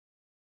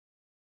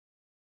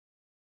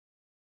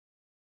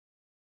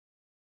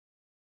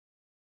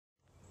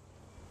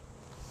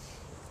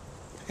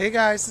Hey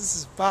guys, this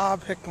is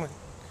Bob Hickman.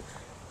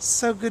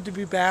 So good to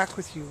be back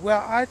with you.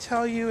 Well, I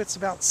tell you, it's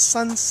about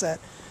sunset,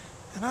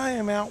 and I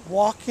am out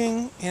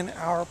walking in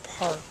our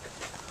park.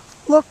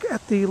 Look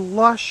at the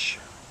lush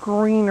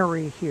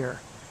greenery here.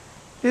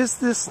 Is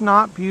this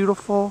not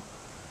beautiful?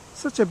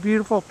 Such a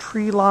beautiful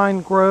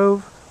tree-lined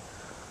grove.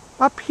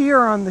 Up here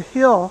on the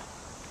hill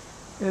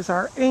is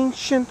our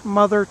ancient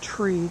mother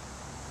tree.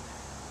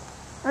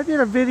 I did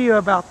a video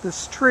about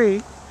this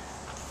tree.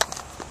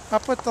 I'll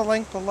put the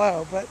link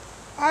below, but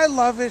I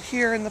love it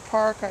here in the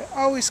park. I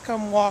always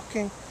come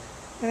walking,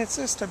 and it's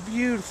just a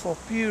beautiful,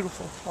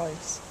 beautiful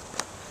place.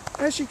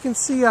 As you can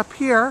see up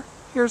here,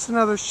 here's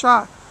another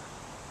shot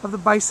of the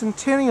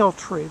bicentennial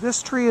tree.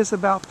 This tree is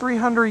about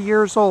 300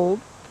 years old,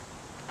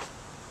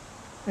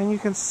 and you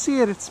can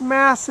see it. It's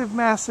massive,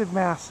 massive,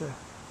 massive.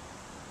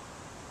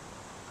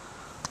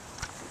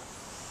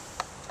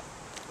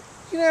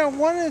 You know,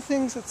 one of the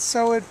things that's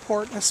so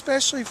important,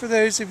 especially for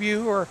those of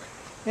you who are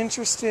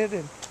interested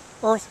in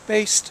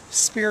earth-based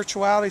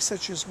spirituality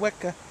such as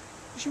Wicca,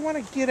 is you want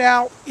to get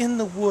out in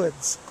the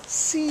woods,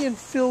 see and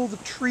feel the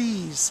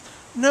trees,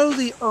 know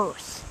the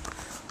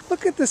earth.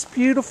 Look at this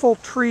beautiful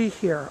tree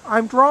here.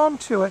 I'm drawn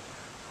to it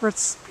for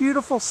its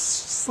beautiful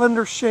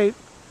slender shape,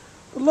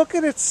 but look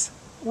at its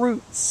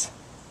roots.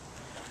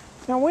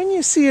 Now when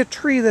you see a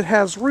tree that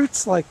has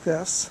roots like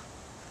this,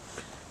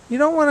 you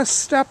don't want to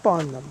step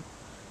on them,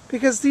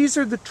 because these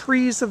are the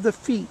trees of the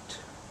feet.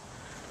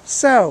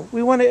 So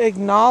we want to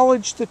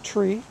acknowledge the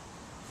tree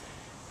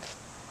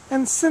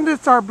and send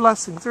it our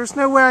blessings. There's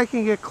no way I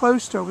can get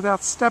close to it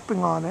without stepping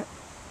on it.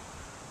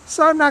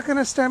 So I'm not going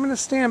to stand. I'm going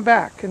to stand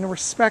back and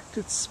respect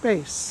its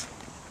space.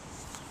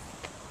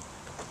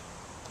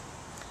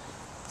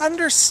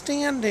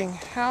 Understanding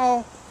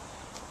how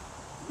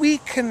we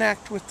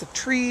connect with the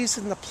trees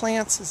and the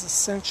plants is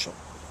essential.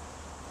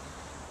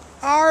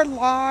 Our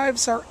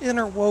lives are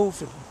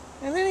interwoven.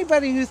 And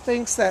anybody who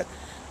thinks that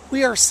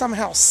we are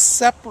somehow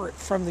separate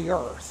from the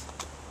earth,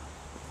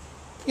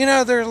 you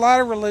know, there are a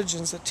lot of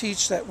religions that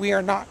teach that we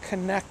are not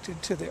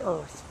connected to the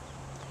earth.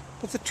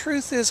 But the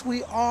truth is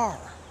we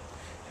are.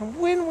 And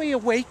when we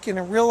awaken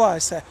and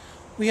realize that,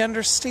 we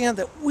understand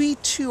that we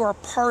too are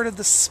part of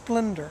the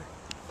splendor.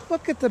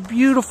 Look at the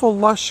beautiful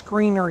lush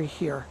greenery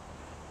here.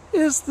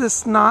 Is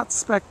this not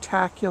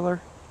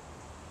spectacular?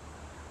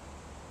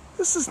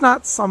 This is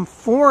not some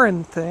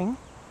foreign thing.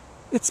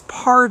 It's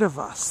part of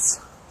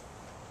us.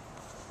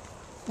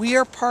 We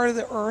are part of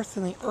the earth,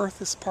 and the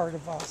earth is part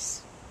of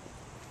us.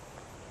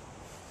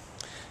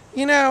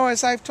 You know,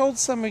 as I've told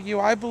some of you,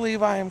 I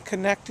believe I am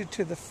connected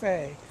to the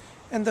Fae.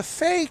 And the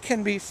Fae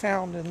can be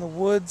found in the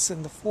woods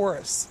and the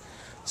forests.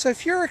 So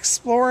if you're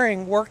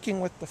exploring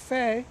working with the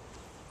Fae,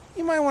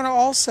 you might want to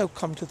also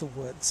come to the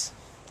woods.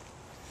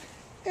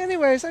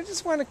 Anyways, I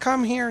just want to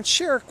come here and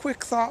share a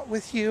quick thought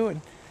with you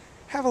and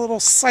have a little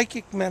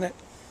psychic minute.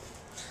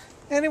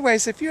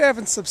 Anyways, if you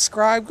haven't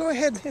subscribed, go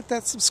ahead and hit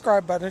that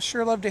subscribe button. I'd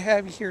sure love to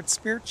have you here at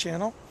Spirit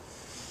Channel.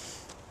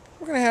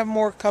 We're going to have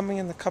more coming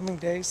in the coming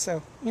days,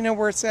 so you know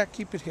where it's at.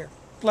 Keep it here.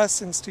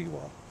 Blessings to you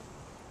all.